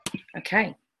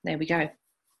Okay, there we go.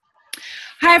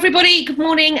 Hi everybody, good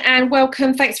morning and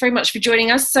welcome. Thanks very much for joining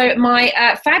us. So my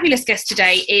fabulous guest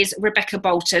today is Rebecca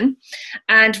Bolton,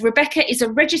 and Rebecca is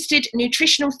a registered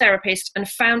nutritional therapist and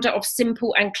founder of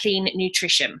Simple and Clean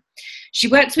Nutrition. She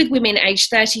works with women aged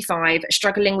 35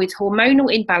 struggling with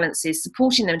hormonal imbalances,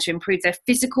 supporting them to improve their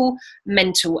physical,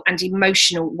 mental and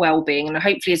emotional well-being. And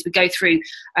hopefully as we go through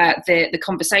the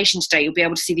conversation today, you'll be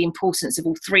able to see the importance of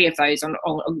all three of those on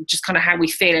just kind of how we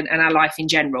feel and our life in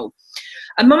general.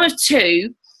 A mum of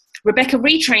two, Rebecca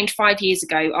retrained 5 years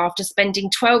ago after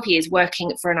spending 12 years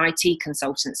working for an IT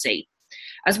consultancy.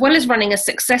 As well as running a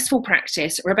successful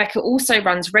practice, Rebecca also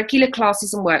runs regular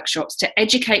classes and workshops to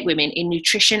educate women in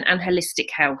nutrition and holistic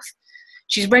health.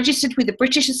 She's registered with the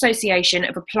British Association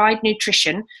of Applied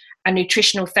Nutrition and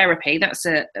Nutritional Therapy. That's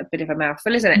a bit of a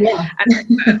mouthful, isn't it? Yeah. And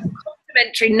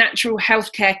Complementary Natural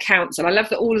Healthcare Council. I love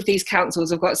that all of these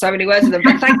councils have got so many words in them.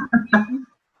 But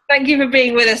thank you for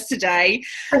being with us today.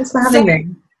 Thanks for having me.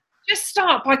 Just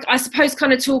start by, I suppose,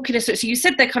 kind of talking us. So you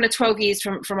said they're kind of 12 years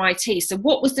from IT. So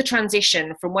what was the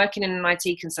transition from working in an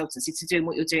IT consultancy to doing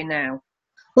what you're doing now?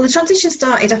 Well, the transition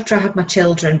started after I had my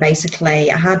children,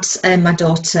 basically. I had my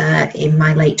daughter in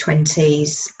my late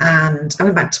 20s and I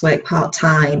went back to work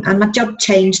part-time. And my job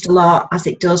changed a lot, as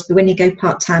it does. But when you go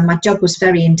part-time, my job was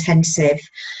very intensive.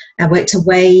 I worked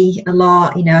away a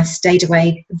lot, I stayed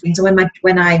away. So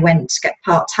when I went to get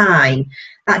part-time,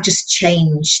 that just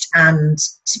changed. And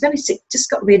to be honest, it just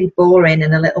got really boring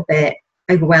and a little bit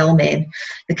overwhelming.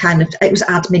 It was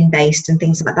admin based and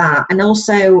things like that. And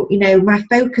also, my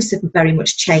focus had very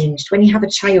much changed. When you have a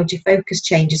child, your focus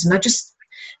changes. And I just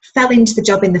fell into the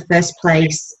job in the first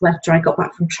place after I got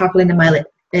back from traveling in my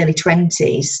early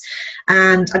 20s.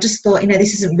 And I just thought,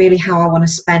 this isn't really how I want to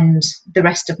spend the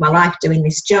rest of my life doing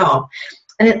this job.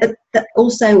 And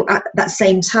also at that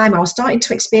same time, I was starting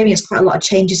to experience quite a lot of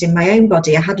changes in my own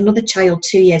body. I had another child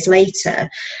 2 years later,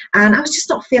 and I was just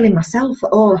not feeling myself at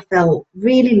all. I felt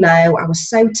really low. I was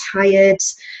so tired.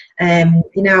 I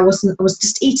was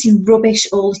just eating rubbish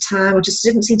all the time. I just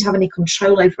didn't seem to have any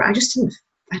control over it.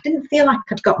 I didn't feel like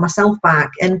I'd got myself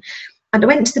back. And I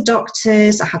went to the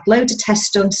doctors. I had loads of tests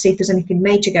done to see if there's anything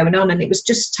major going on. And it was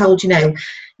just told,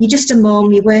 you're just a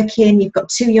mum, you're working, you've got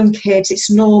 2 young kids.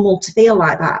 It's normal to feel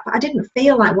like that. But I didn't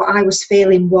feel like what I was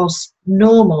feeling was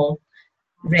normal,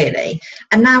 really.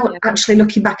 And now actually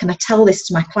looking back, and I tell this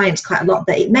to my clients quite a lot,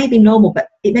 that it may be normal, but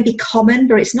it may be common,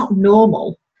 but it's not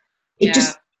normal. It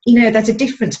just, there's a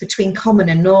difference between common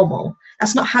and normal.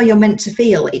 That's not how you're meant to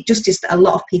feel. It just is that a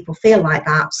lot of people feel like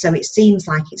that. So it seems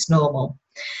like it's normal.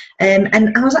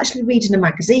 And I was actually reading a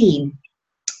magazine,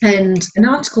 and an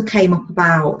article came up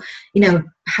about,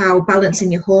 how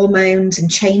balancing your hormones and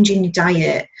changing your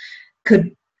diet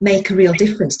could make a real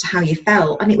difference to how you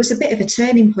felt. And it was a bit of a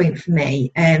turning point for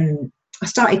me. I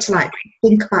started to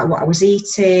think about what I was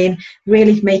eating,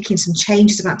 really making some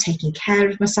changes about taking care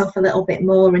of myself a little bit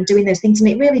more and doing those things. And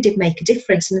it really did make a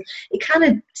difference. And it kind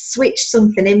of switched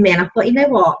something in me. And I thought, you know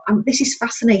what, this is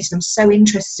fascinating. I'm so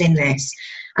interested in this.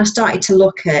 I started to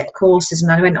look at courses,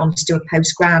 and I went on to do a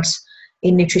postgrad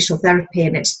in nutritional therapy,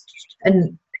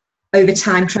 and over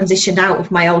time transitioned out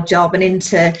of my old job and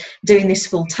into doing this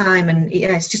full time. And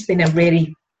it's just been a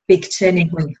really big turning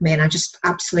point for me, and I just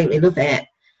absolutely love it.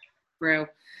 Real.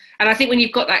 And I think when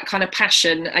you've got that kind of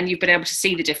passion and you've been able to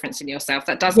see the difference in yourself,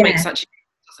 that does make such a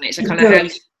difference, doesn't it? So kind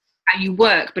of how you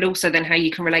work, but also then how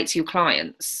you can relate to your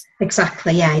clients.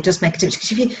 Exactly, yeah, it does make a difference.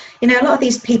 Because if a lot of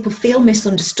these people feel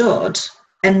misunderstood,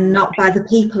 and not by the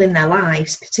people in their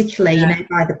lives, particularly,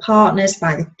 by the partners,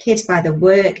 by the kids, by the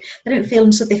work. They don't feel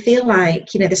until they feel like,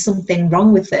 there's something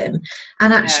wrong with them.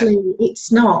 And actually,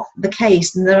 it's not the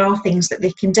case. And there are things that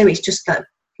they can do. It's just that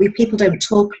people don't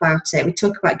talk about it. We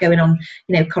talk about going on,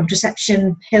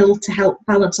 contraception pill to help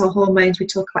balance our hormones. We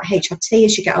talk about HRT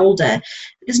as you get older.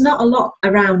 There's not a lot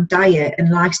around diet and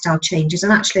lifestyle changes.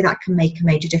 And actually, that can make a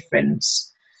major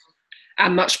difference.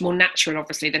 And much more natural,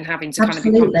 obviously, than having to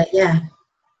Absolutely,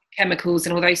 chemicals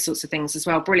and all those sorts of things as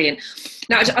well. Brilliant.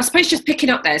 Now, I suppose just picking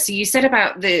up there, so you said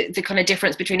about the kind of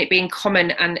difference between it being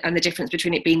common and the difference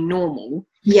between it being normal.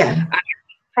 Yeah.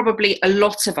 Probably a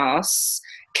lot of us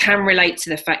can relate to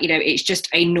the fact, it's just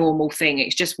a normal thing.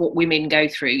 It's just what women go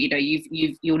through.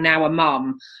 You're now a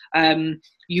mum.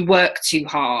 You work too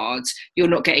hard. You're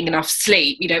not getting enough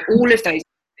sleep. All of those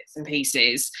bits and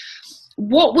pieces.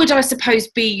 What would I suppose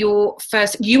be your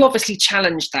first? You obviously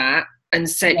challenged that and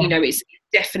said, it's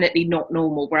definitely not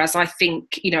normal. Whereas I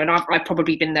think, and I've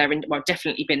probably been there and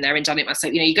definitely been there and done it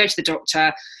myself. You go to the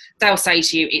doctor, they'll say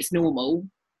to you, it's normal.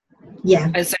 Yeah.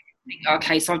 And so,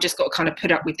 okay, so I've just got to kind of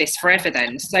put up with this forever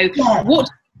then. So yeah. what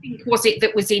think was it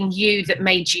that was in you that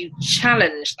made you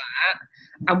challenge that?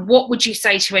 And what would you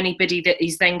say to anybody that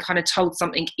is then kind of told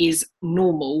something is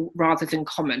normal rather than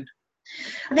common?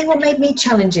 I think what made me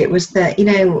challenge it was that,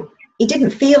 it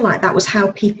didn't feel like that was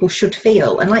how people should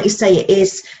feel. And like you say, it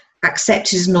is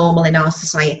accepted as normal in our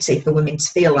society for women to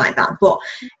feel like that. But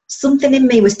something in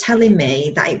me was telling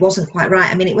me that it wasn't quite right.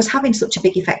 I mean, it was having such a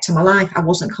big effect on my life. I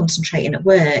wasn't concentrating at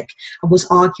work. I was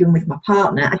arguing with my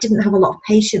partner. I didn't have a lot of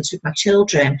patience with my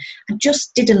children. I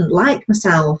just didn't like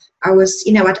myself. I was,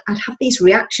 I'd have these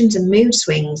reactions and mood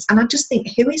swings. And I just think,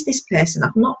 who is this person?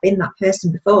 I've not been that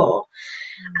person before.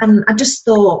 And I just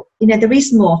thought, there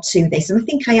is more to this. And I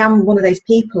think I am one of those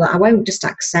people that I won't just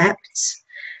accept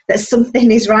that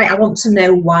something is right. I want to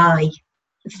know why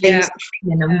things are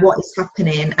happening and what is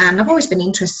happening. And I've always been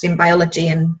interested in biology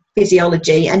and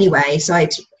physiology anyway. So I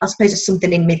suppose it's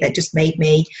something in me that just made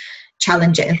me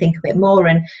challenge it and think a bit more.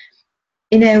 And,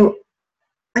 I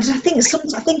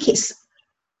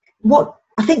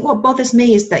think what bothers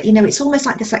me is that, it's almost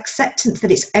like this acceptance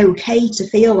that it's okay to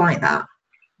feel like that.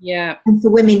 Yeah. And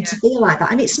for women to feel like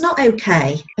that. And it's not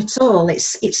okay at all.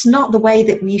 It's not the way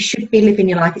that you should be living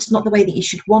your life. It's not the way that you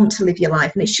should want to live your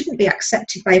life. And it shouldn't be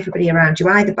accepted by everybody around you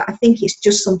either. But I think it's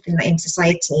just something that in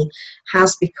society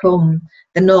has become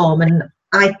the norm. And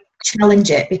I challenge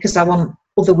it because I want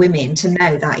other women to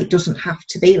know that it doesn't have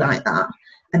to be like that.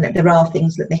 And that there are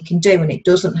things that they can do. And it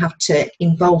doesn't have to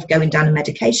involve going down a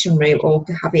medication route or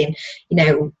having,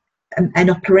 an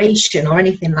operation or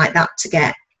anything like that to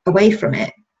get away from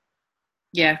it.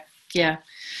 Yeah.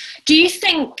 Do you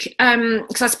think,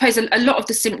 because I suppose a lot of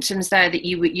the symptoms there that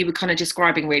you were kind of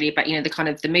describing really about, the kind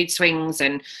of the mood swings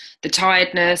and the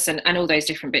tiredness and all those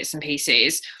different bits and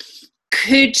pieces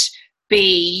could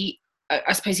be,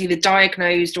 I suppose, either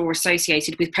diagnosed or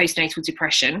associated with postnatal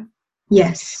depression?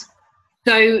 Yes.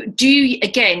 So do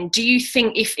you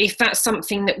think if that's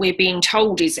something that we're being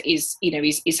told is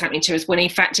happening to us, when in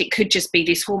fact it could just be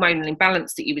this hormonal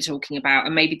imbalance that you were talking about,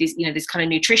 and maybe this kind of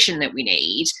nutrition that we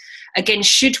need? Again,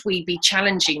 should we be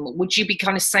challenging? Would you be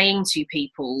kind of saying to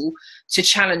people to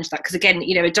challenge that? Because again,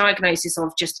 a diagnosis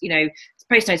of just,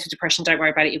 postnatal depression, don't worry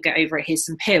about it, you'll get over it, here's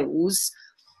some pills,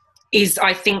 is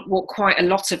I think what quite a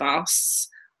lot of us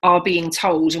are being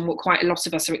told and what quite a lot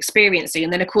of us are experiencing.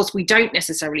 And then of course we don't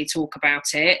necessarily talk about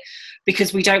it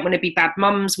because we don't want to be bad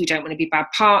mums, we don't want to be bad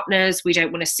partners, we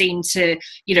don't want to seem to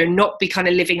not be kind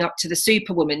of living up to the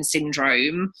superwoman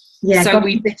syndrome. So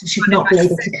we should not be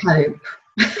able to cope.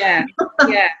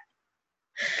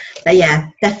 Yeah,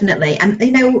 definitely. And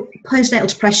postnatal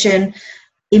depression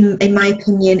in my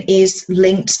opinion is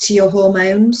linked to your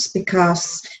hormones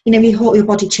because your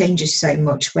body changes so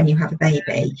much when you have a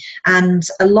baby. And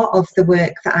a lot of the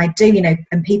work that I do,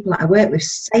 and people that I work with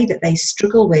say that they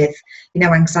struggle with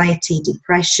anxiety,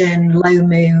 depression, low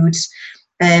mood,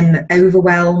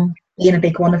 overwhelm being a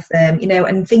big one of them,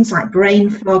 and things like brain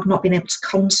fog, not being able to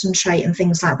concentrate and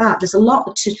things like that. There's a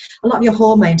lot of your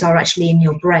hormones are actually in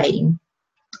your brain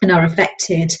and are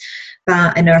affected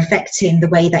and are affecting the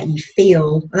way that you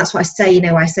feel. And that's what I say,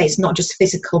 I say it's not just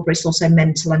physical, but it's also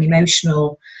mental and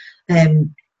emotional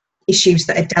issues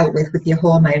that are dealt with your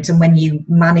hormones. And when you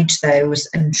manage those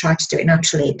and try to do it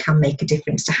naturally, it can make a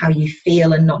difference to how you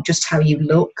feel and not just how you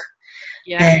look.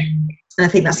 And I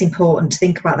think that's important to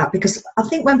think about that, because I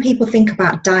think when people think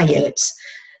about diet,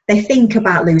 they think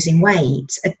about losing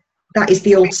weight. That is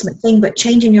the ultimate thing, but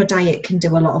changing your diet can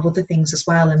do a lot of other things as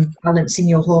well, and balancing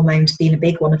your hormones being a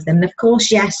big one of them. And of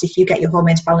course, yes, if you get your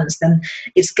hormones balanced, then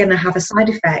it's going to have a side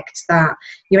effect that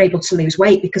you're able to lose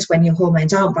weight, because when your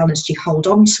hormones aren't balanced, you hold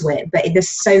on to it. But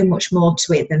there's so much more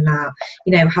to it than that.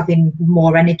 Having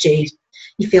more energy,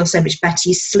 you feel so much better,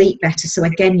 you sleep better, so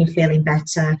again you're feeling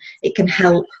better. It can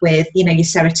help with your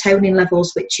serotonin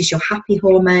levels, which is your happy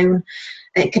hormone.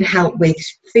 It can help with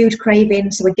food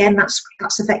craving, so again that's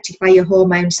affected by your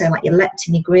hormones, so like your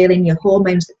leptin, your ghrelin, your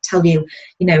hormones that tell you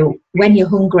when you're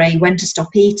hungry, when to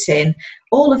stop eating.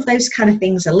 All of those kind of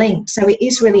things are linked, so it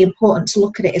is really important to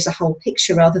look at it as a whole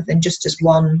picture rather than just as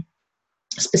one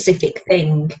specific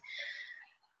thing.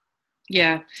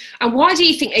 Yeah. And why do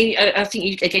you think, I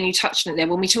think you touched on it there,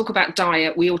 when we talk about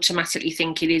diet, we automatically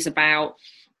think it is about,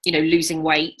 losing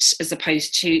weight as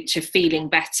opposed to feeling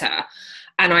better.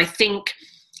 And I think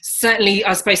certainly,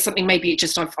 I suppose something maybe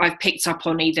I've picked up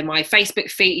on either my Facebook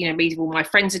feed, maybe all my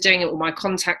friends are doing it or my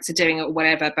contacts are doing it or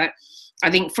whatever. But I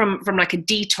think from like a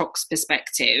detox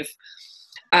perspective,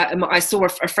 I saw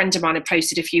a friend of mine had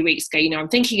posted a few weeks ago, I'm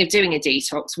thinking of doing a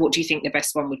detox. What do you think the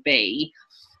best one would be?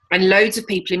 And loads of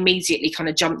people immediately kind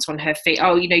of jumped on her feet.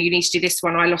 Oh, you need to do this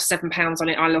one. I lost 7 pounds on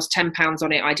it. I lost 10 pounds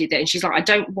on it. I did that. And she's like, I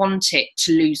don't want it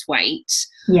to lose weight.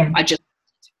 Yeah. I just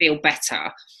want it to feel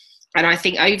better. And I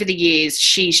think over the years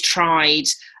she's tried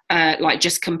like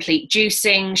just complete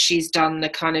juicing. She's done the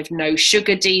kind of no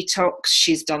sugar detox.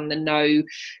 She's done the no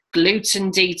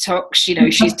gluten detox. You know,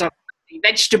 she's done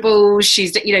vegetables.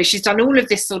 She's done all of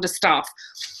this sort of stuff.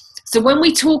 So when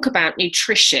we talk about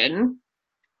nutrition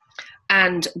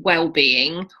and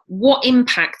well-being, what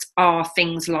impact are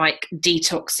things like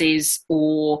detoxes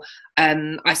or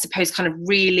I suppose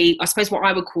what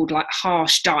I would call like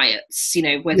harsh diets, you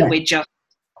know, whether we're just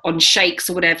on shakes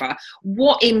or whatever,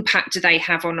 what impact do they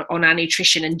have on our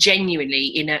nutrition and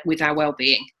genuinely with our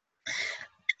well-being?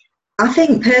 I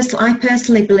think I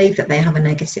personally believe that they have a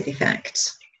negative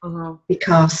effect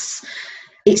because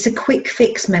it's a quick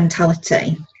fix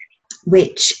mentality,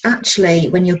 which actually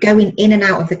when you're going in and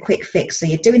out of the quick fix, so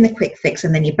you're doing the quick fix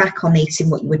and then you're back on eating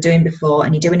what you were doing before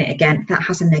and you're doing it again, that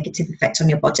has a negative effect on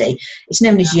your body. It's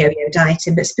known as yo-yo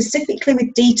dieting, but specifically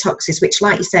with detoxes, which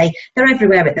like you say, they're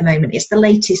everywhere at the moment. It's the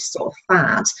latest sort of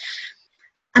fad.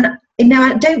 And now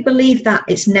I don't believe that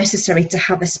it's necessary to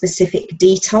have a specific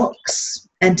detox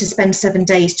and to spend 7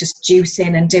 days just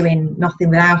juicing and doing nothing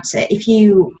without it.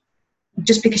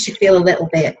 Just because you feel a little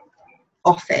bit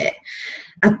off it,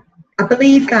 I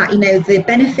believe that, you know, the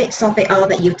benefits of it are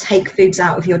that you take foods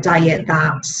out of your diet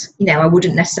that, you know, I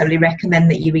wouldn't necessarily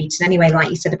recommend that you eat in anyway, like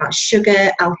you said about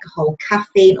sugar, alcohol,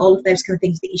 caffeine, all of those kind of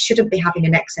things that you shouldn't be having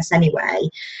in excess anyway.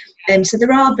 So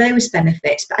there are those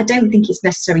benefits, but I don't think it's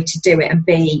necessary to do it and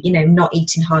be, you know, not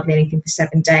eating hardly anything for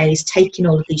 7 days, taking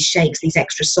all of these shakes, these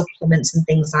extra supplements and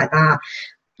things like that.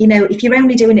 You know, if you're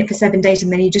only doing it for 7 days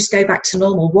and then you just go back to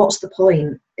normal, what's the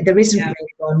point? There isn't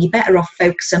really one. You're better off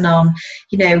focusing on,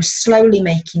 you know, slowly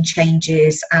making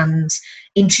changes and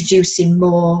introducing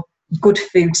more good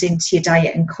foods into your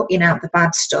diet and cutting out the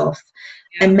bad stuff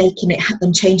and making it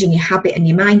and changing your habit and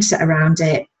your mindset around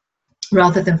it,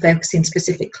 rather than focusing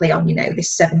specifically on, you know,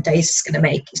 this 7 days is going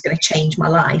to change my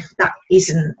life. That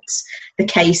isn't the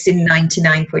case in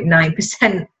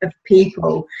 99.9% of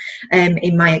people,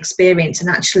 in my experience. And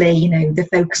actually, you know, the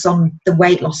focus on the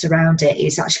weight loss around it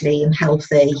is actually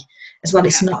unhealthy as well.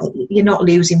 It's not, you're not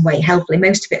losing weight healthily.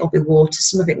 Most of it will be water,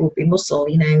 some of it will be muscle.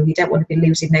 You know, you don't want to be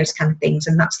losing those kind of things,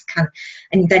 and that's the kind of,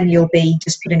 and then you'll be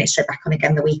just putting it straight back on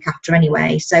again the week after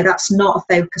anyway. So that's not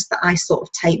a focus that I sort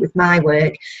of take with my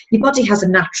work. Your body has a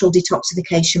natural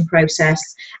detoxification process,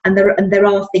 and there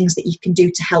are things that you can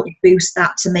do to help boost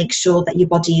that, to make sure that your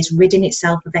body is ridding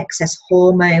itself of excess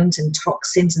hormones and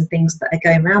toxins and things that are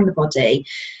going around the body.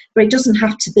 But it doesn't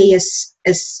have to be as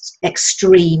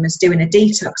extreme as doing a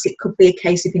detox. It could be a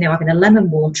case of, you know, having a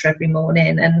lemon water every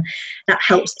morning, and that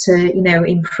helps to, you know,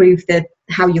 improve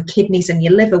how your kidneys and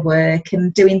your liver work,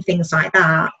 and doing things like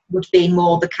that would be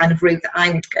more the kind of route that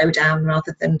I would go down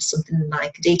rather than something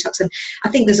like a detox. And I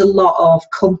think there's a lot of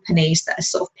companies that are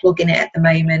sort of plugging it at the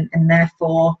moment, and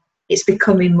therefore it's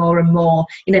becoming more and more,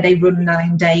 you know, they run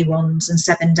 9-day ones and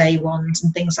 7-day ones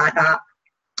and things like that,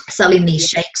 selling these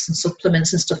shakes and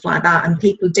supplements and stuff like that, and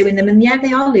people are doing them, and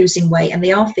they are losing weight and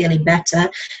they are feeling better.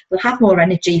 They'll have more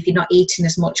energy if you're not eating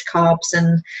as much carbs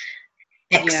and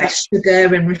excess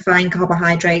sugar and refined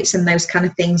carbohydrates and those kind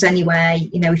of things anyway.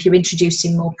 You know, if you're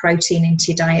introducing more protein into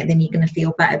your diet, then you're going to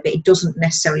feel better, but it doesn't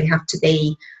necessarily have to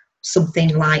be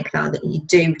something like that you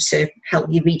do to help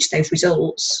you reach those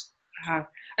results.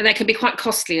 And they can be quite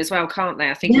costly as well, can't they?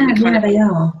 I think they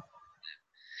are.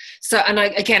 So, and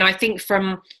I think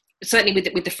from certainly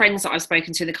with the friends that I've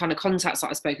spoken to, the kind of contacts that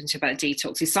I've spoken to about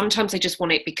detox, is sometimes they just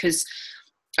want it because,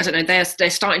 I don't know, they're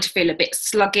starting to feel a bit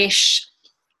sluggish,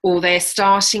 or they're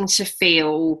starting to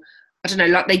feel, I don't know,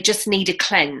 like they just need a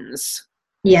cleanse.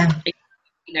 Yeah.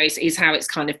 You know, is how it's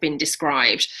kind of been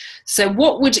described. So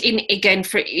what would, in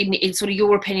sort of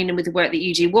your opinion and with the work that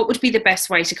you do, what would be the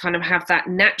best way to kind of have that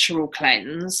natural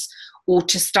cleanse, or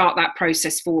to start that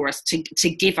process for us to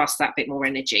give us that bit more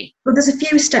energy? Well, there's a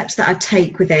few steps that I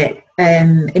take with it.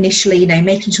 Initially, you know,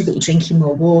 making sure that you're drinking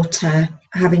more water,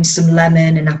 having some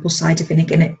lemon and apple cider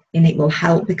vinegar in it will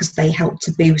help, because they help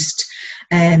to boost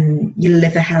your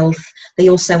liver health. They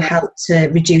also help to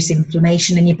reduce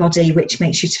inflammation in your body, which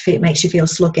makes you feel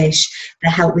sluggish. They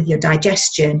help with your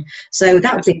digestion. So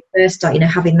that would be the first start, you know,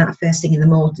 having that first thing in the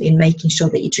morning, making sure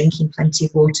that you're drinking plenty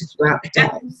of water throughout the day.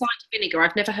 Apple cider vinegar,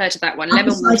 I've never heard of that one.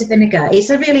 Apple cider vinegar, it's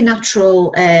a really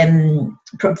natural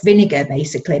vinegar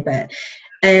basically, but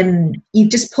you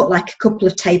just put like a couple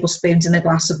of tablespoons in a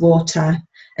glass of water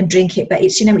and drink it. But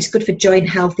it's, you know, it's good for joint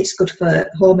health, it's good for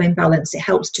hormone balance, it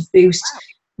helps to boost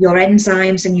your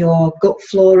enzymes and your gut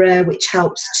flora, which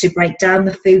helps to break down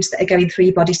the foods that are going through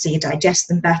your body so you digest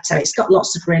them better. It's got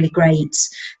lots of really great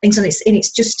things, and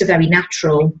it's just a very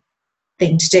natural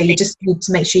thing to do. You just need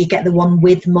to make sure you get the one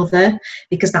with mother,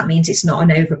 because that means it's not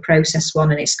an over processed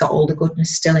one and it's got all the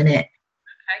goodness still in it.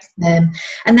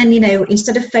 And then,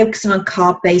 instead of focusing on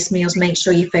carb-based meals, make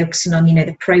sure you're focusing on,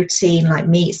 the protein like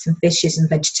meats and fishes and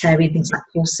vegetarian things like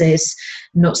pulses,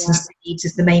 nuts and seeds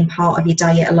as the main part of your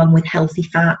diet, along with healthy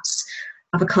fats,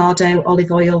 avocado, olive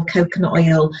oil, coconut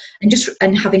oil,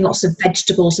 and having lots of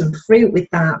vegetables and fruit with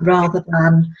that, rather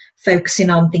than focusing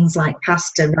on things like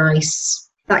pasta, rice,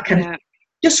 that kind of.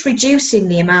 Just reducing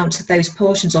the amount of those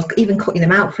portions, or even cutting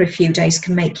them out for a few days,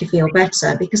 can make you feel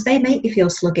better, because they make you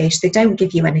feel sluggish. They don't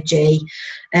give you energy.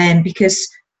 Because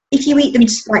if you eat them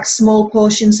like small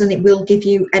portions, then it will give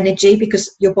you energy,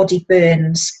 because your body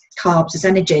burns carbs as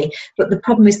energy. But the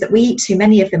problem is that we eat too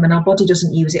many of them and our body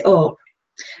doesn't use it up.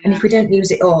 And if we don't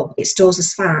use it up, it stores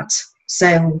as fat.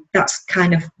 So that's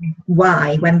kind of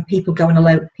why when people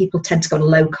tend to go on a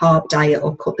low carb diet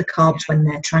or cut the carbs when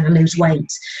they're trying to lose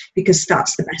weight, because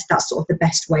that's sort of the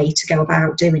best way to go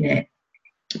about doing it.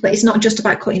 But it's not just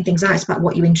about cutting things out, it's about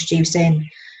what you introduce in.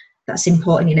 That's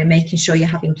important, making sure you're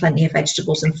having plenty of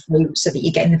vegetables and fruit so that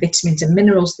you're getting the vitamins and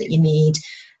minerals that you need.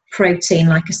 Protein,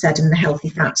 like I said, and the healthy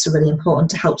fats are really important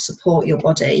to help support your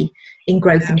body in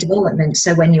growth and development.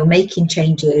 So when you're making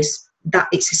changes, that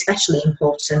it's especially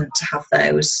important to have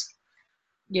those.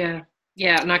 And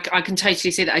I can totally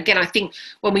see that. Again, I think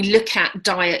when we look at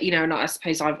diet, and I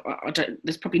suppose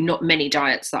there's probably not many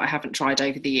diets that I haven't tried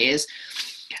over the years.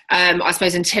 I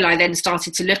suppose until I then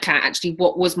started to look at actually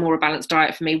what was more a balanced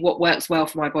diet for me, what works well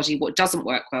for my body, what doesn't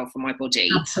work well for my body.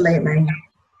 Absolutely.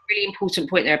 Really important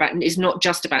point there about, it's not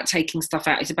just about taking stuff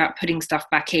out, it's about putting stuff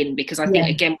back in, because I think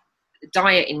again, the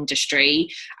diet industry,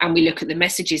 and we look at the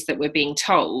messages that we're being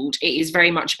told, it is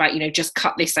very much about, just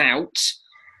cut this out,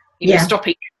 stop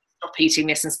eating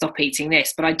this and stop eating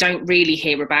this, but I don't really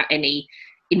hear about any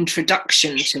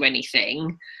introduction to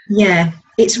anything.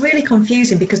 It's really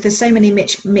confusing because there's so many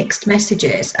mixed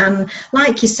messages, and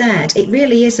like you said, it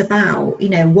really is about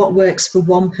what works for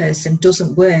one person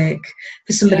doesn't work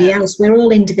for somebody else. We're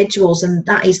all individuals, and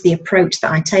that is the approach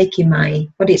that I take in my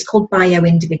body. It's called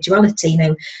bio-individuality.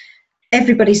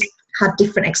 Everybody's had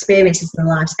different experiences in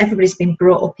their lives. Everybody's been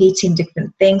brought up eating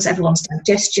different things. Everyone's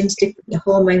digestion's different. Your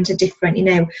hormones are different.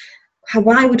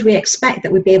 Why would we expect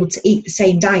that we'd be able to eat the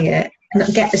same diet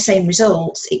and get the same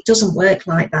results? It doesn't work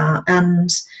like that. And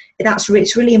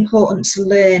it's really important to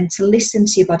learn to listen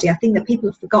to your body. I think that people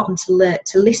have forgotten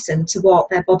to listen to what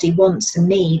their body wants and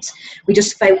needs. We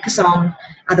just focus on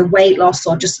either weight loss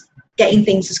or just getting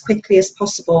things as quickly as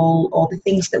possible, or the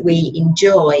things that we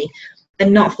enjoy,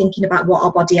 and not thinking about what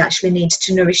our body actually needs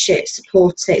to nourish it,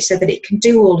 support it, so that it can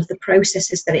do all of the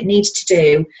processes that it needs to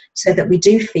do, so that we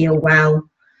do feel well,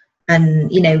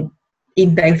 and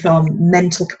in both our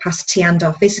mental capacity and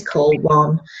our physical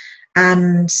one.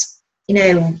 And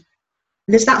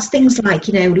that's things like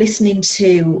listening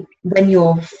to when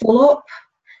you're full up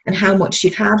and how much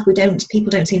you've had. People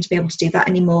don't seem to be able to do that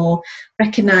anymore.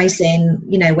 Recognizing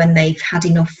when they've had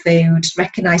enough food,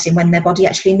 recognizing when their body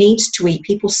actually needs to eat.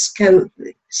 People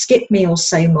skip meals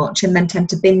so much and then tend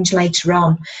to binge later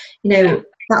on.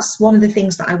 That's one of the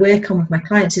things that I work on with my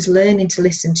clients, is learning to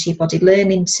listen to your body,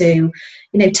 learning to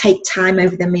take time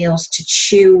over the meals to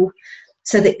chew,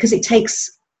 so that, because it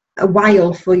takes a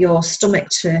while for your stomach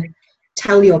to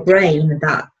tell your brain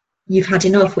that you've had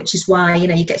enough, which is why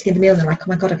you get to the end of the meal and they're like, oh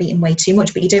my god, I've eaten way too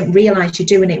much, but you don't realize you're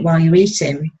doing it while you're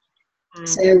eating.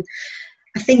 So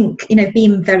I think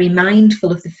being very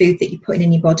mindful of the food that you're putting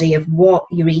in your body, of what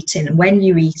you're eating and when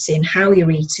you're eating, how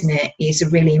you're eating it, is a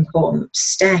really important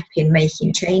step in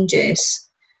making changes.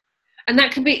 And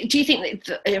that can be, do you think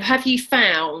that, have you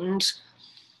found,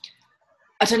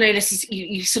 I don't know, this is,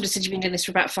 you sort of said you've been doing this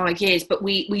for about 5 years, but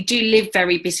we do live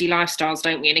very busy lifestyles,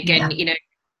 don't we? And again,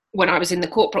 when I was in the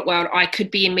corporate world, I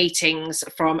could be in meetings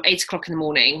from 8 o'clock in the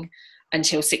morning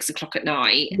until 6 o'clock at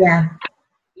night.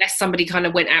 Unless somebody kind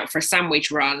of went out for a sandwich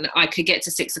run, I could get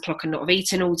to 6 o'clock and not have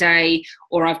eaten all day,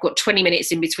 or I've got 20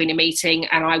 minutes in between a meeting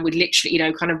and I would literally,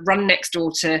 kind of run next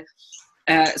door to,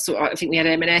 so I think we had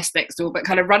M&S next door, but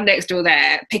kind of run next door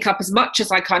there, pick up as much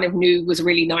as I kind of knew was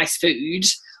really nice food.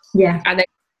 And then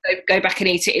go back and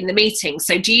eat it in the meeting.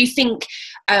 So do you think,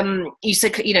 you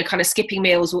said, kind of skipping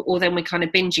meals or then we're kind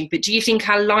of binging, but do you think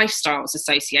our lifestyles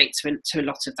associate to a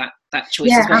lot of that choice?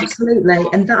 Yeah, absolutely.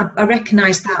 And that, I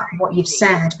recognise that, what you've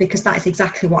said, because that is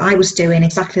exactly what I was doing,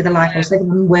 exactly the life I was living,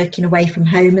 and working away from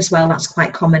home as well. That's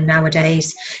quite common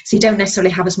nowadays. So you don't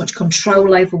necessarily have as much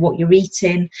control over what you're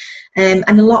eating. And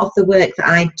a lot of the work that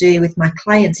I do with my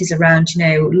clients is around,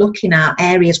 looking at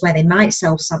areas where they might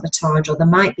self-sabotage, or there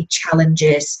might be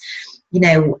challenges.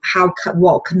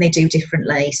 What can they do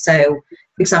differently? So,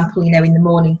 for For example, you know, in the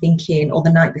morning thinking, or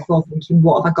the night before thinking,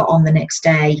 what have I got on the next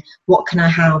day? What can I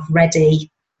have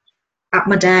ready at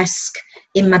my desk,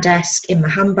 in my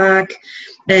handbag?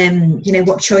 You know,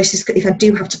 what choices, if I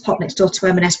do have to pop next door to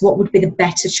M&S, what would be the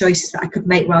better choices that I could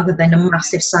make rather than a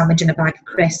massive sandwich and a bag of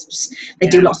crisps? They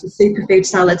do lots of superfood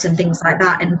salads and things like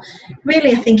that. And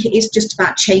really, I think it is just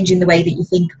about changing the way that you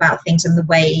think about things, and the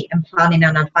way and planning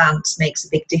in advance makes a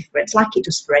big difference, like it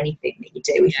does for anything that you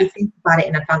do. If you think about it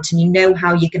in advance and you know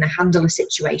how you're going to handle a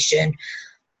situation,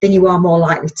 then you are more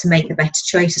likely to make the better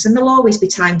choices. And there'll always be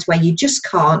times where you just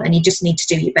can't, and you just need to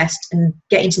do your best, and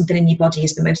getting something in your body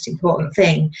is the most important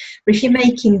thing. But if you're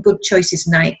making good choices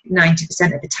 90%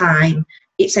 of the time,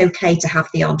 it's okay to have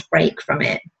the odd break from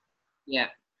it. Yeah.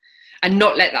 And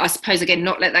not let that, I suppose, again,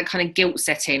 not let that kind of guilt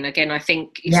set in. Again, I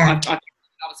think I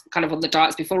was kind of on the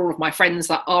diets before. All of my friends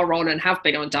that are on and have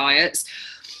been on diets,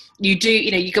 you do, you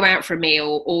know, you go out for a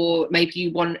meal, or maybe you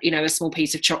want, you know, a small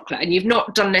piece of chocolate, and you've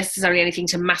not done necessarily anything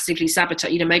to massively sabotage,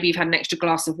 you know, maybe you've had an extra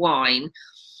glass of wine,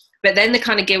 but then the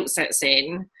kind of guilt sets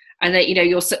in, and that, you know,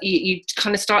 you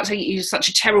kind of start to, you're such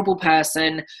a terrible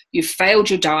person, you've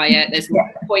failed your diet, there's no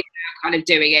point now kind of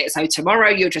doing it, so tomorrow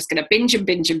you're just going to binge and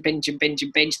binge and binge and binge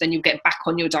and binge, then you'll get back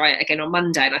on your diet again on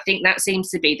Monday. And I think that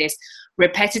seems to be this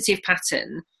repetitive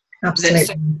pattern. Absolutely.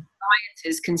 That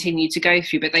dieters continue to go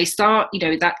through, but they start, you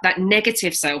know, that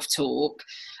negative self-talk,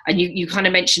 and you kind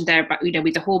of mentioned there about, you know,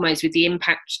 with the hormones, with the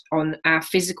impact on our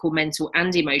physical, mental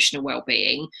and emotional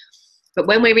well-being. But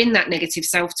when we're in that negative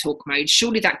self-talk mode,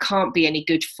 surely that can't be any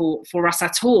good for us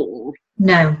at all.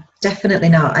 No, definitely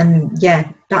not. And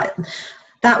yeah,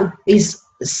 that is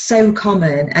so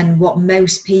common, and what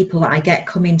most people that I get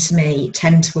coming to me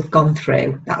tend to have gone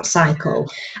through that cycle.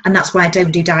 And that's why I don't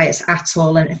do diets at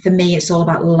all. And for me, it's all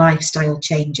about lifestyle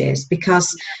changes,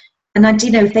 because, and I do,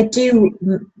 you know, if they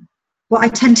do, what I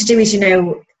tend to do is, you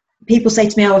know, people say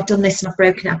to me, oh, I've done this and I've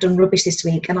broken it, I've done rubbish this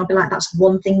week, and I'll be like, that's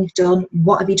one thing you've done.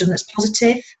 What have you done that's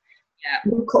positive?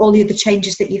 Look at all the other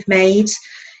changes that you've made.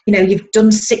 You know, you've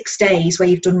done 6 days where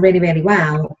you've done really, really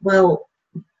well. Well,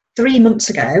 3 months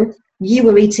ago, you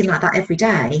were eating like that every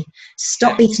day.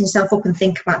 Stop beating yourself up and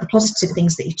think about the positive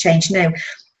things that you've changed. You know,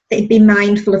 be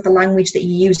mindful of the language that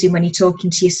you're using when you're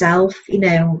talking to yourself. You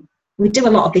know, we do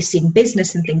a lot of this in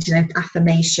business and things, you know,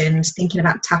 affirmations, thinking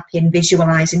about tapping,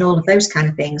 visualizing, all of those kind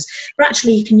of things. But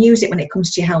actually you can use it when it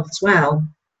comes to your health as well.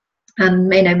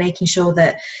 And, you know, making sure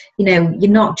that, you know, you're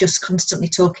not just constantly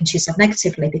talking to yourself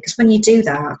negatively, because when you do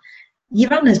that,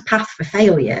 you're on a path for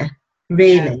failure.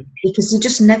 Really, because you're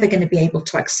just never going to be able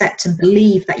to accept and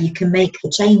believe that you can make the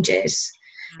changes,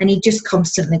 and you're just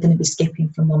constantly going to be skipping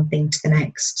from one thing to the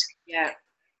next.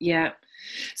 Yeah.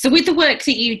 So with the work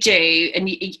that you do, and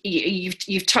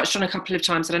you've touched on a couple of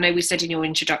times, and I know we said in your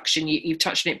introduction, you've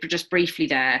touched on it just briefly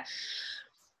there,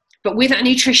 but with our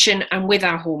nutrition and with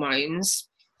our hormones,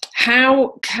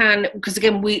 how can, because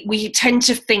again, we tend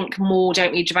to think more,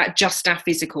 don't we, about just our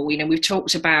physical. You know, we've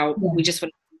talked about, we just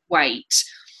want to weight.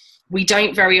 We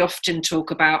don't very often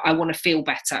talk about, I want to feel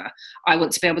better. I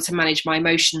want to be able to manage my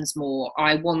emotions more.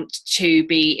 I want to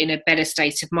be in a better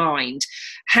state of mind.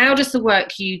 How does the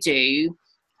work you do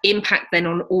impact then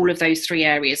on all of those three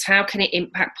areas? How can it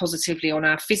impact positively on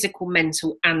our physical,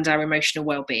 mental and our emotional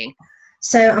well-being?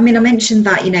 So, I mean, I mentioned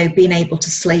that, you know, being able to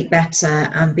sleep better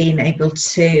and being able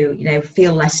to, you know,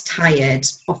 feel less tired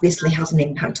obviously has an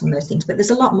impact on those things. But there's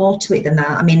a lot more to it than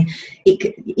that. I mean,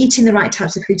 eating the right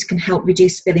types of foods can help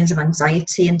reduce feelings of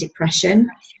anxiety and depression.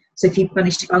 So if you've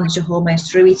managed to balance your hormones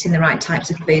through eating the right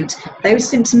types of food, those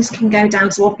symptoms can go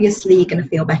down. So obviously you're going to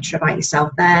feel better about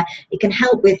yourself there. It can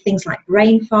help with things like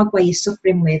brain fog, where you're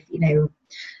suffering with, you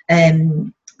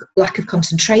know, lack of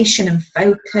concentration and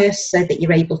focus, so that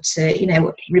you're able to, you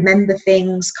know, remember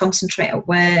things, concentrate at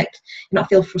work, not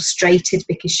feel frustrated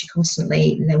because you're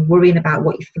constantly, you know, worrying about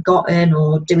what you've forgotten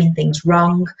or doing things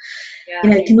wrong.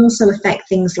 You know, it can also affect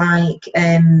things like,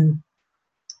 you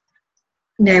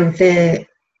know, the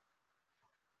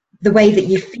way that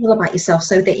you feel about yourself,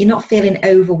 so that you're not feeling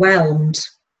overwhelmed.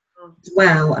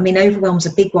 Well, I mean, overwhelm's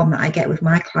a big one that I get with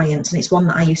my clients, and it's one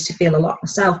that I used to feel a lot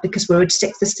myself, because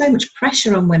there's so much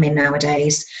pressure on women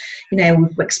nowadays. You know,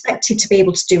 we're expected to be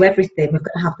able to do everything. We've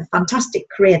got to have the fantastic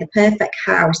career, the perfect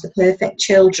house, the perfect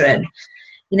children,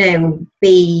 you know,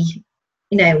 be,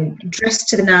 you know, dressed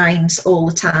to the nines all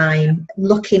the time,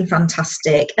 looking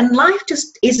fantastic. And life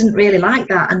just isn't really like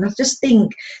that. And I just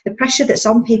think the pressure that's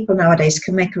on people nowadays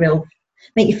can make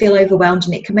you feel overwhelmed,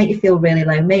 and it can make you feel really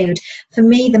low mood. For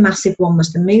me, the massive one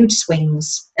was the mood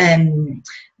swings.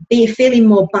 Feeling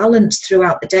more balanced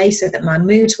throughout the day, so that my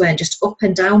moods weren't just up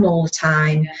and down all the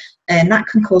time. And that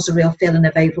can cause a real feeling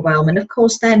of overwhelm. And of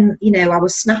course, then, you know, I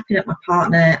was snapping at my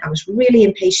partner. I was really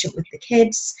impatient with the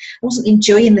kids. I wasn't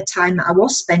enjoying the time that I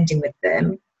was spending with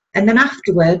them. And then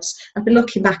afterwards, I'd be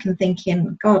looking back and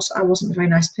thinking, God, I wasn't a very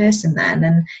nice person then.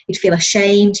 And you'd feel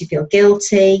ashamed, you feel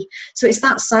guilty. So it's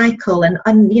that cycle.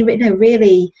 And you know,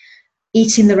 really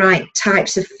eating the right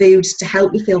types of foods to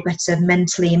help you feel better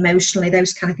mentally, emotionally,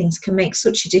 those kind of things can make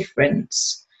such a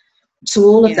difference to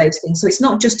all of those things. So it's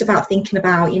not just about thinking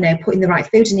about, you know, putting the right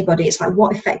food in your body. It's like,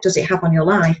 what effect does it have on your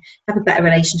life? Have a better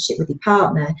relationship with your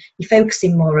partner. You're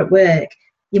focusing more at work.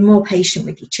 You're more patient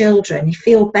with your children. You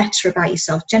feel better about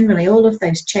yourself. Generally, all of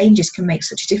those changes can make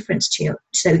such a difference to you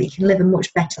so that you can live a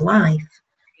much better life.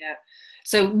 Yeah.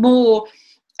 So more,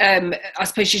 I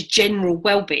suppose, just general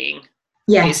well-being.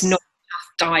 Yes. It's not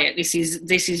diet. This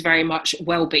is very much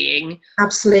well-being.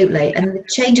 Absolutely. And the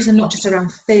changes are not just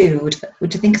around food,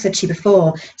 which I think I said to you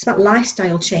before. It's about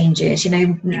lifestyle changes, you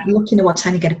know, looking at what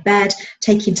time you go to bed,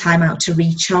 taking time out to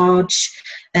recharge,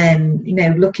 you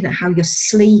know, looking at how you're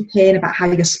sleeping, about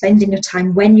how you're spending your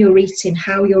time, when you're eating,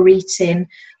 how you're eating,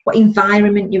 what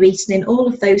environment you're eating in. All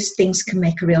of those things can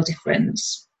make a real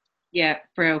difference. Yeah,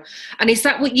 brilliant. And is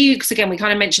that what you, because again, we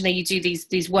kind of mentioned that you do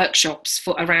these workshops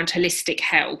for around holistic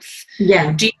health.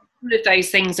 Yeah. Do you, all of those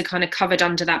things are kind of covered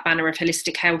under that banner of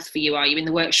holistic health for you, are you, in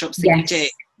the workshops that you do?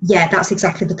 Yeah, that's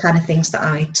exactly the kind of things that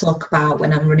I talk about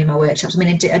when I'm running my workshops. I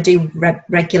mean, I do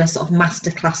regular sort of master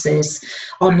classes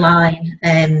online,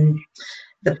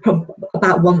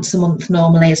 about once a month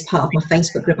normally as part of my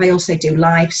Facebook group. I also do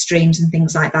live streams and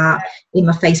things like that in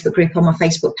my Facebook group, on my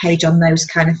Facebook page, on those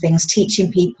kind of things,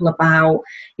 teaching people about,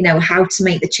 you know, how to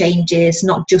make the changes,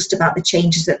 not just about the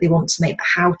changes that they want to make, but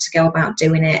how to go about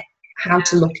doing it, how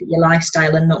to look at your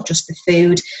lifestyle and not just the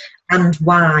food, and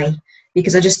why,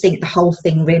 because I just think the whole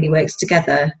thing really works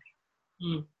together.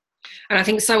 And I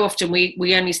think so often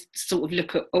we only sort of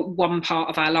look at one part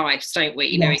of our lives, don't we?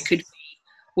 You know, it could be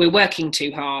we're working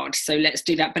too hard, so let's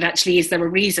do that. But actually, is there a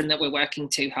reason that we're working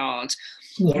too hard?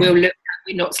 We'll look at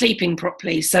we're not sleeping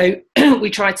properly, so we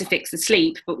try to fix the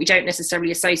sleep, but we don't necessarily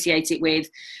associate it with,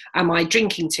 am I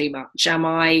drinking too much? Am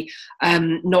I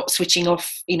not switching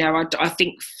off? You know, I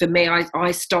think for me,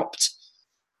 I stopped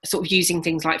sort of using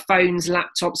things like phones,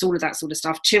 laptops, all of that sort of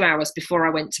stuff 2 hours before I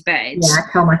went to bed. Yeah,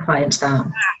 I tell my clients that.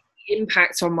 The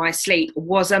impact on my sleep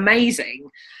was amazing.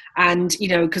 And, you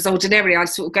know, because ordinarily I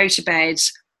sort of go to bed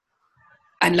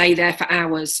and lay there for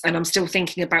hours and I'm still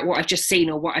thinking about what I've just seen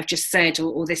or what I've just said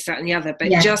or this, that and the other. But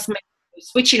just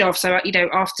switching off. So, you know,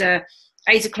 after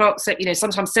 8 o'clock, so, you know,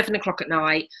 sometimes 7 o'clock at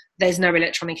night, there's no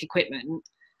electronic equipment.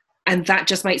 And that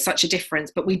just makes such a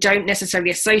difference. But we don't necessarily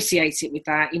associate it with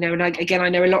that, you know. And I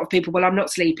know a lot of people, well, I'm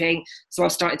not sleeping, so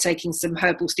I've started taking some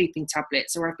herbal sleeping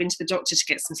tablets, or I've been to the doctor to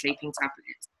get some sleeping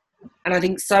tablets. And I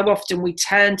think so often we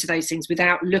turn to those things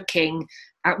without looking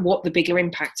at what the bigger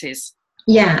impact is.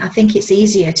 Yeah, I think it's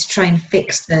easier to try and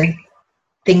fix the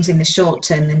things in the short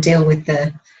term than deal with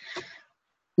the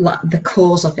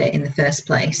cause of it in the first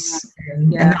place.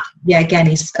 And that, again,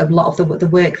 is a lot of the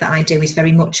work that I do is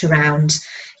very much around,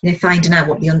 you know, finding out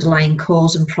what the underlying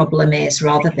cause and problem is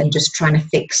rather than just trying to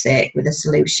fix it with a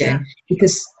solution,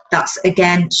 because that's,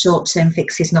 again, short-term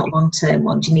fixes, not long-term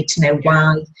ones. You need to know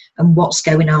why and what's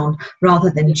going on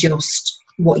rather than just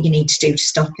what you need to do to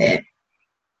stop it.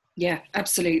 Yeah,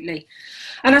 absolutely.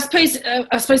 And I suppose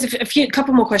a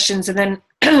couple more questions, and then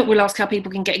we'll ask how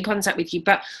people can get in contact with you.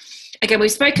 But again,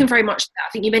 we've spoken very much.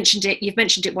 I think you've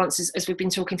mentioned it once as we've been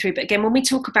talking through. But again, when we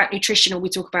talk about nutrition or we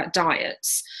talk about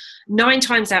diets, 9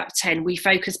 times out of 10, we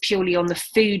focus purely on the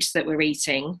foods that we're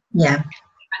eating. Yeah.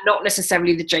 And not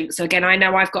necessarily the drink. So again, I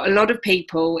know I've got a lot of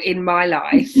people in my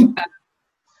life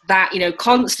that, you know,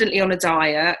 constantly on a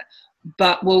diet,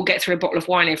 but will get through a bottle of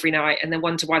wine every night and then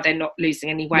wonder why they're not losing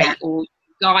any weight. Yeah. Or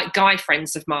guy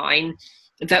friends of mine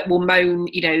that will moan,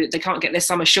 you know, they can't get their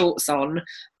summer shorts on,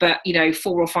 but, you know,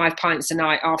 4 or 5 pints a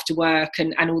night after work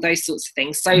and all those sorts of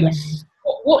things. So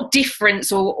what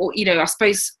difference or, you know,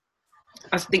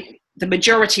 I think the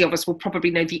majority of us will probably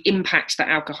know the impact that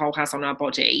alcohol has on our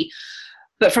body.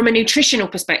 But from a nutritional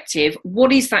perspective,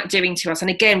 what is that doing to us? And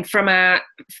again, from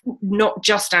not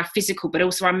just our physical, but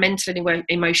also our mental and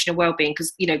emotional well-being,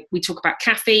 because, you know, we talk about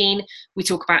caffeine, we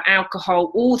talk about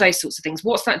alcohol, all those sorts of things.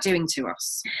 What's that doing to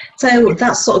us? So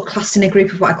that's sort of classed in a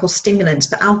group of what I call stimulants,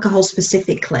 but alcohol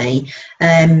specifically,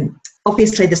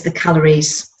 obviously there's the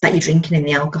calories that you're drinking in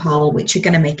the alcohol, which are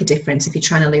going to make a difference if you're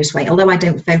trying to lose weight. Although I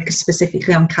don't focus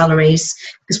specifically on calories,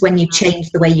 because when you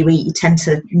change the way you eat, you tend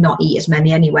to not eat as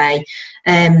many anyway.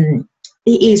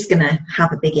 It is going to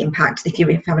have a big impact if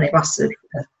you're having a glass of,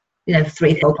 3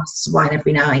 or 4 glasses of wine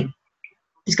every night.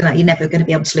 you're never going to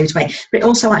be able to lose weight. But it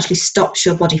also actually stops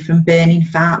your body from burning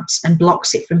fat and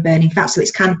blocks it from burning fat. So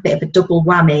it's kind of a bit of a double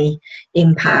whammy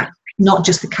impact. Not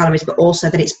just the calories, but also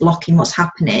that it's blocking what's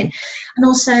happening. And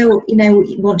also,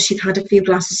 once you've had a few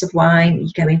glasses of wine,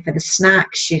 you go in for the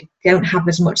snacks, you don't have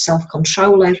as much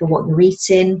self-control over what you're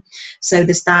eating. So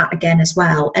there's that again as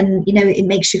well. And, it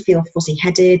makes you feel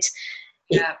fuzzy-headed.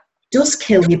 It does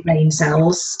kill your brain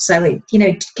cells. So, it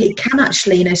can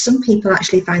actually, some people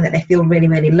actually find that they feel really,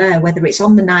 really low, whether it's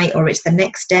on the night or it's the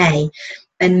next day.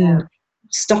 And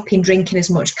stopping drinking as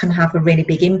much can have a really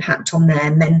big impact on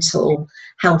their mental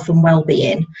health and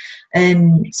well-being.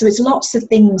 So it's lots of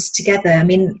things together. I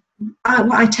mean,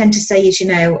 what I tend to say is,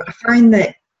 I find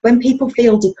that when people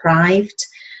feel deprived,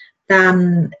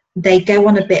 then they go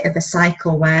on a bit of a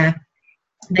cycle where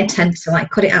they tend to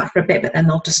cut it out for a bit, but then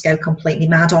they'll just go completely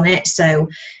mad on it. So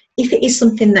if it is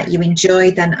something that you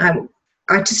enjoy, then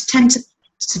I just tend to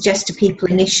suggest to people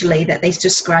initially that they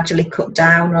just gradually cut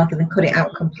down rather than cut it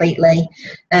out completely.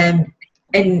 And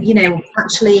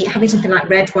actually having something like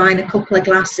red wine, a couple of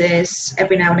glasses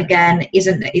every now and again is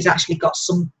actually got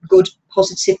some good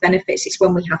positive benefits. It's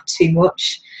when we have too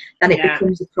much then it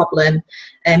becomes a problem.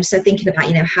 So thinking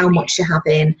about, how much you're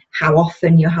having, how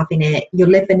often you're having it. Your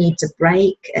liver needs a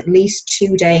break, at least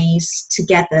 2 days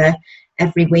together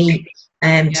every week.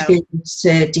 To be able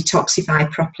to detoxify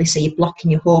properly, so you're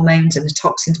blocking your hormones and the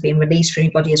toxins being released from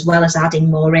your body as well as adding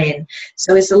more in.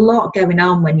 So there's a lot going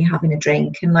on when you're having a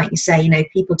drink, and like you say,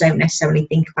 people don't necessarily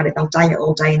think about it. They'll diet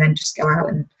all day and then just go out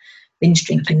and binge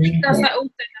drink. And does that also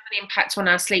have an impact on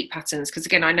our sleep patterns? Because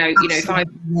again, I know when I used to go out,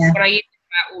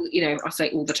 I say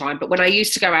all the time, but when I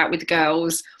used to go out with the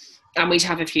girls and we'd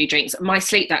have a few drinks, my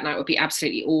sleep that night would be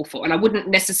absolutely awful. And I wouldn't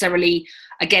necessarily,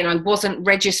 again, I wasn't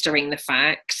registering the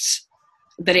fact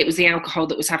that it was the alcohol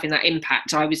that was having that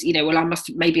impact. I was,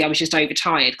 maybe I was just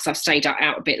overtired because I've stayed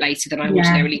out a bit later than I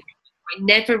ordinarily. I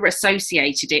never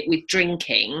associated it with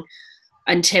drinking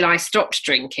until I stopped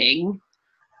drinking.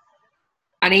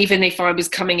 And even if I was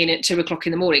coming in at 2 o'clock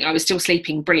in the morning, I was still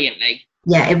sleeping brilliantly.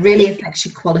 Yeah, it really affects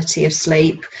your quality of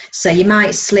sleep. So you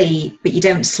might sleep, but you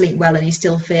don't sleep well and you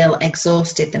still feel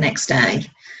exhausted the next day.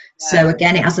 So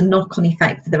again, it has a knock-on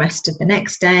effect for the rest of the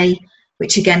next day,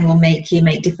 which again will make you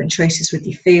make different choices with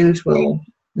your food, will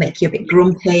make you a bit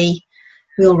grumpy.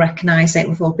 We'll recognise it,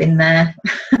 we've all been there.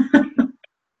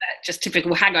 Just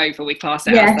typical hangover we class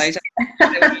it as.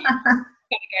 Got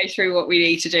to go through what we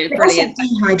need to do. Brilliant.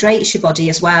 It also dehydrates your body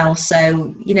as well.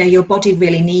 So, your body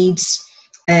really needs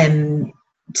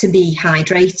to be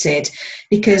hydrated,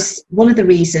 because one of the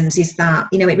reasons is that,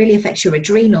 it really affects your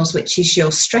adrenals, which is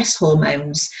your stress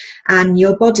hormones. And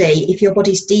your body, if your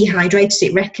body's dehydrated,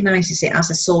 it recognises it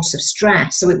as a source of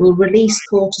stress. So it will release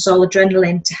cortisol,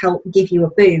 adrenaline to help give you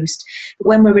a boost. But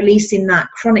when we're releasing that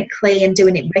chronically and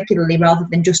doing it regularly rather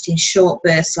than just in short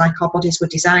bursts like our bodies were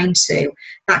designed to,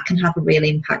 that can have a real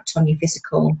impact on your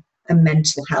physical and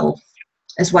mental health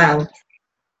as well.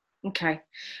 Okay.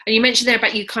 And you mentioned there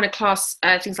about you kind of class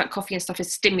things like coffee and stuff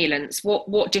as stimulants.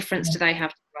 What difference do they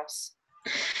have to us?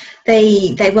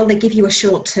 They give you a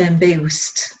short-term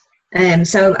boost.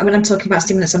 So when I'm talking about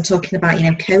stimulants, I'm talking about,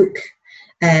 Coke,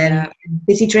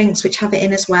 fizzy drinks, which have it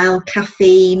in as well,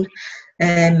 caffeine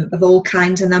of all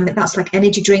kinds. And then that's like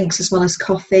energy drinks as well as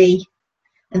coffee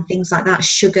and things like that,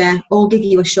 sugar, all give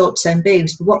you a short-term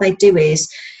boost. But what they do is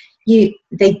they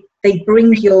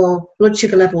bring your blood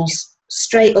sugar levels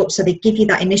straight up, so they give you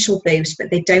that initial boost, but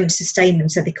they don't sustain them,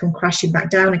 so they come crashing back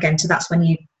down again. So that's when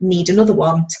you need another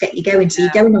one to get you going. So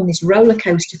you're going on this roller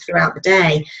coaster throughout the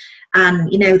day, and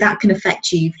that can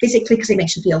affect you physically because it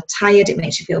makes you feel tired, it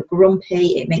makes you feel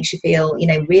grumpy, it makes you feel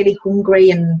really hungry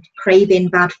and craving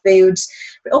bad foods,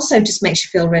 but also just makes you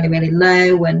feel really, really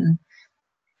low and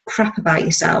crap about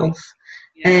yourself.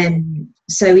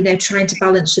 So trying to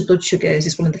balance your blood sugars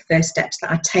is one of the first steps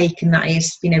that I take, and that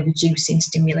is reducing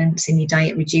stimulants in your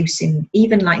diet, reducing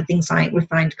even like things like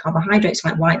refined carbohydrates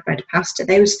like white bread, pasta.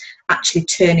 Those actually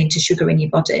turn into sugar in your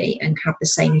body and have the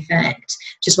same effect,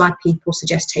 which is why people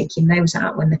suggest taking those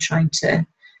out when they're trying to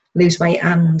lose weight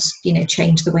and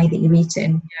change the way that you're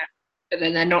eating. But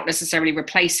then they're not necessarily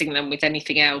replacing them with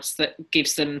anything else that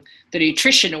gives them the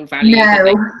nutritional value.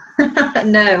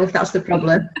 No, that's the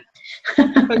problem.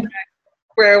 Okay.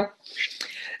 Well,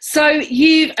 so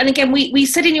and again, we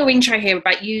said in your intro here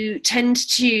about you tend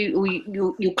to, or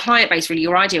your client base, really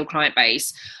your ideal client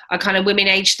base, are kind of women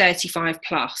aged 35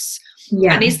 plus.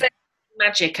 Yeah. And is there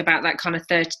magic about that kind of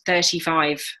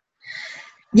 35?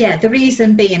 Yeah, the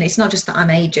reason being, it's not just that I'm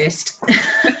ageist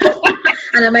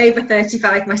and I'm over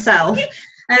 35 myself.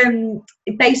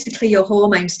 Basically your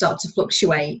hormones start to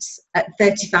fluctuate. At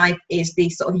 35 is the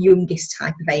sort of youngest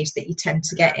type of age that you tend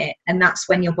to get it, and that's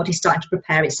when your body's starting to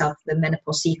prepare itself for the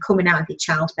menopause. So you're coming out of your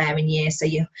childbearing years, so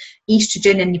your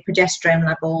estrogen and your progesterone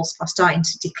levels are starting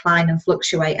to decline and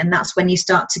fluctuate, and that's when you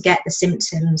start to get the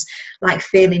symptoms like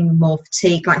feeling more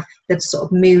fatigue, like the sort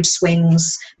of mood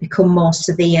swings become more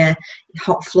severe,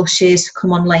 hot flushes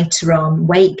come on later on,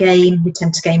 weight gain. We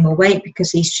tend to gain more weight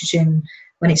because estrogen,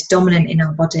 when it's dominant in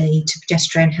our body, to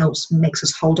progesterone makes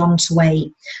us hold on to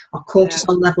weight. Our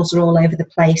cortisol levels are all over the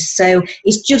place. So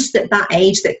it's just at that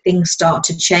age that things start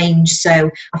to change.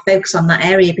 So I focus on that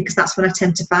area because that's when I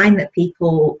tend to find that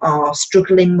people are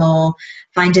struggling more,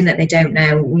 finding that they don't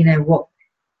know,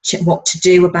 what to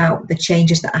do about the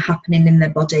changes that are happening in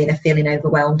their body. They're feeling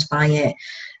overwhelmed by it.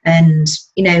 And,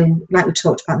 like we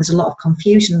talked about, there's a lot of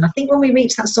confusion. And I think when we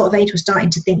reach that sort of age, we're starting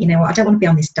to think, I don't want to be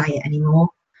on this diet anymore.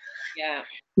 Yeah.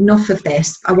 Enough of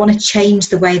this. I want to change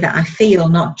the way that I feel,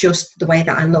 not just the way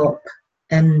that I look.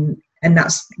 And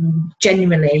that's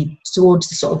genuinely towards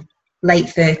the sort of late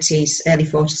 30s, early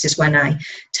 40s is when I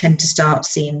tend to start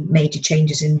seeing major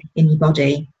changes in your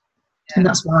body. Yeah. And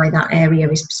that's why that area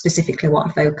is specifically what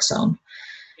I focus on.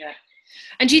 Yeah.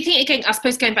 And do you think, again, I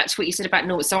suppose going back to what you said about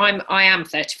normal, so I am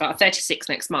 35, 36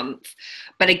 next month.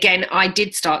 But again, I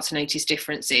did start to notice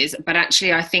differences. But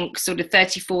actually, I think sort of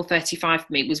 34, 35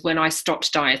 for me was when I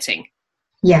stopped dieting.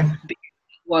 Yeah.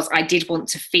 I did want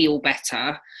to feel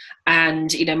better.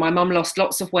 And, my mum lost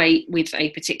lots of weight with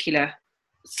a particular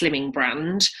slimming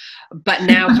brand, but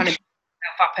now kind of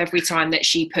up every time that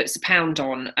she puts a pound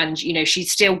on. And,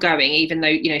 she's still going, even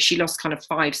though, she lost kind of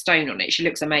 5 stone on it. She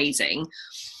looks amazing.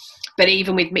 But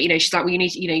even with me, she's like, well, you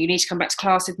need to come back to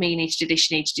class with me. You need to do this,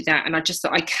 you need to do that. And I just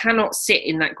thought I cannot sit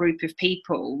in that group of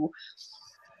people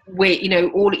with,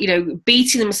 all,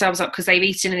 beating themselves up because they've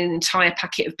eaten an entire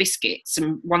packet of biscuits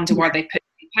and wonder why they put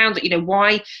a pound.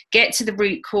 Why get to the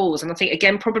root cause? And I think,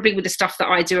 again, probably with the stuff that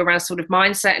I do around sort of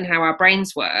mindset and how our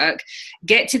brains work,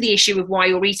 get to the issue of why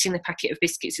you're eating the packet of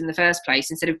biscuits in the first place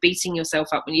instead of beating yourself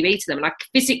up when you've eaten them. And I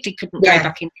physically couldn't go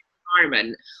back in the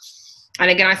environment. And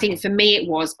again, I think for me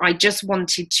I just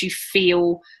wanted to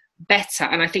feel better.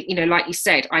 And I think, like you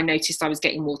said, I noticed I was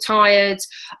getting more tired.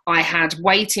 I had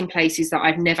weight in places that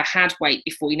I've never had weight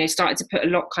before, started to put a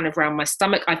lot kind of around my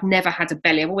stomach. I've never had a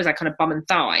belly. I've always had kind of bum and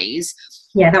thighs.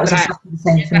 Yeah, that was exactly the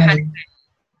same for me.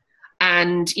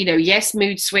 And, yes,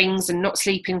 mood swings and not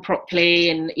sleeping properly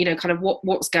and, kind of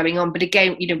what's going on. But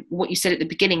again, what you said at the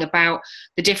beginning about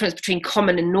the difference between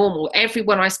common and normal,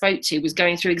 everyone I spoke to was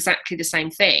going through exactly the same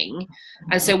thing.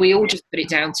 And so we all just put it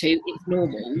down to it's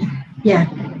normal. Yeah.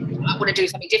 I want to do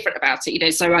something different about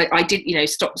it, so I did,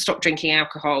 stop drinking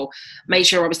alcohol, made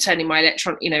sure I was turning my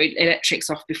electrics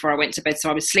off before I went to bed. So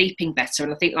I was sleeping better.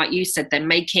 And I think, like you said, then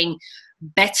making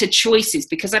better choices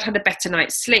because I'd had a better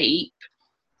night's sleep.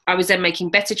 I was then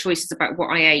making better choices about what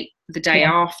I ate the day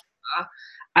after,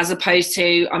 as opposed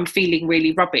to I'm feeling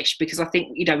really rubbish. Because I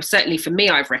think, certainly for me,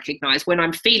 I've recognised when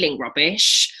I'm feeling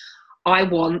rubbish, I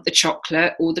want the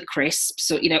chocolate or the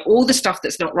crisps or, all the stuff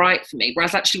that's not right for me.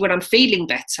 Whereas actually when I'm feeling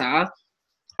better,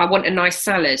 I want a nice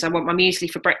salad. I want my muesli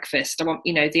for breakfast. I want,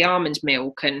 the almond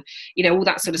milk and, all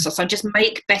that sort of stuff. So I just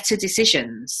make better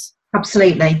decisions.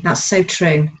 Absolutely, that's so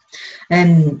true,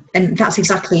 and that's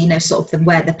exactly sort of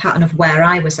the pattern of where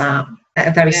I was at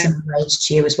a very similar age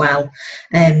to you as well,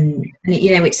 and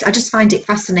it's I just find it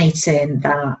fascinating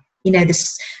that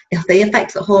the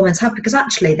effect that hormones have, because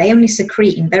actually they only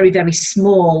secrete in very, very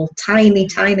small, tiny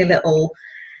little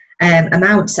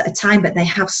amounts at a time, but they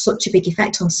have such a big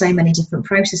effect on so many different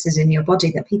processes in your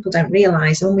body that people don't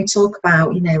realise. And when we talk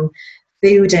about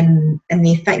food and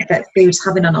the effect that food's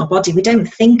having on our body, we don't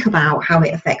think about how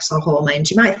it affects our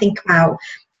hormones. You might think about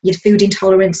your food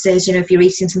intolerances, if you're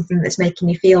eating something that's making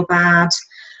you feel bad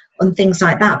and things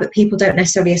like that, but people don't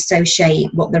necessarily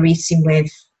associate what they're eating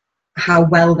with how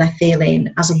well they're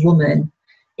feeling as a woman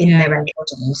in their own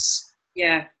bodies.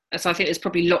 Yeah. So I think there's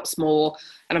probably lots more,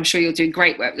 and I'm sure you're doing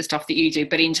great work with the stuff that you do,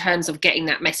 but in terms of getting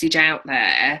that message out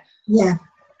there,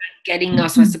 getting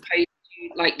us, I suppose,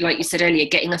 like you said earlier,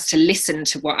 getting us to listen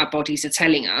to what our bodies are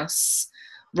telling us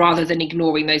rather than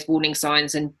ignoring those warning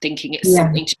signs and thinking it's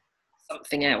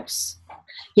something else.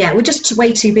 Yeah, we're just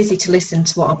way too busy to listen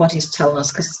to what our bodies are telling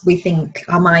us because we think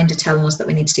our mind are telling us that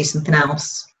we need to do something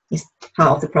else. It's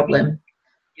part of the problem.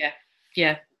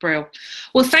 Yeah, brilliant.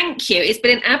 Well, thank you. It's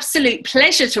been an absolute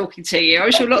pleasure talking to you.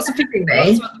 I'm sure lots of people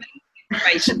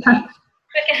information there.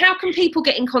 How can people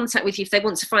get in contact with you if they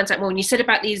want to find out more? And you said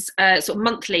about these sort of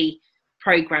monthly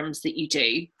programs that you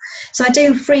do. So I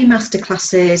do free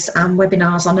masterclasses and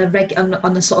webinars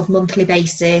on a sort of monthly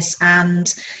basis,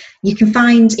 and You can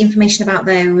find information about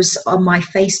those on my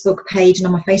Facebook page and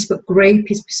on my Facebook group.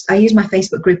 I use my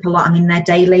Facebook group a lot. I'm in there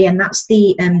daily, and that's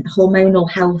the Hormonal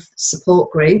Health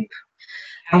Support Group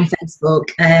on Facebook.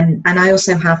 And I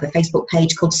also have a Facebook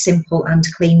page called Simple and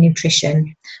Clean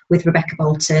Nutrition with Rebecca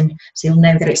Bolton, so you'll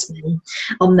know that it's me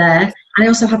on there. And I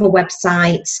also have a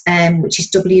website, which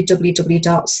is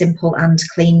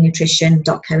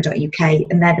www.simpleandcleannutrition.co.uk,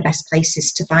 and they're the best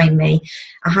places to find me.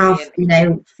 I have,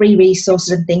 free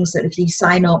resources and things that if you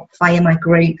sign up via my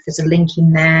group, there's a link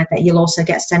in there that you'll also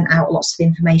get sent out lots of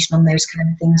information on those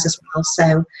kind of things as well.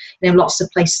 So, lots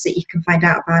of places that you can find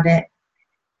out about it.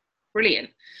 Brilliant.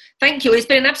 Thank you. It's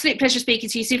been an absolute pleasure speaking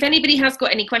to you. So if anybody has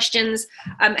got any questions,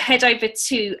 head over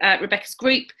to Rebecca's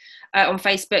group on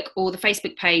Facebook or the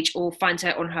Facebook page, or find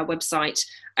her on her website,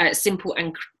 Simple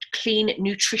and Clean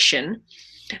Nutrition.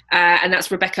 And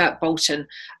that's Rebecca Bolton.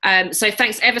 So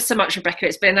thanks ever so much, Rebecca.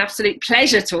 It's been an absolute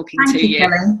pleasure talking to you.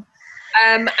 Kelly.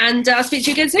 And I'll speak to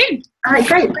you again soon. All right,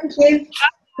 great. Thank you.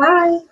 Bye.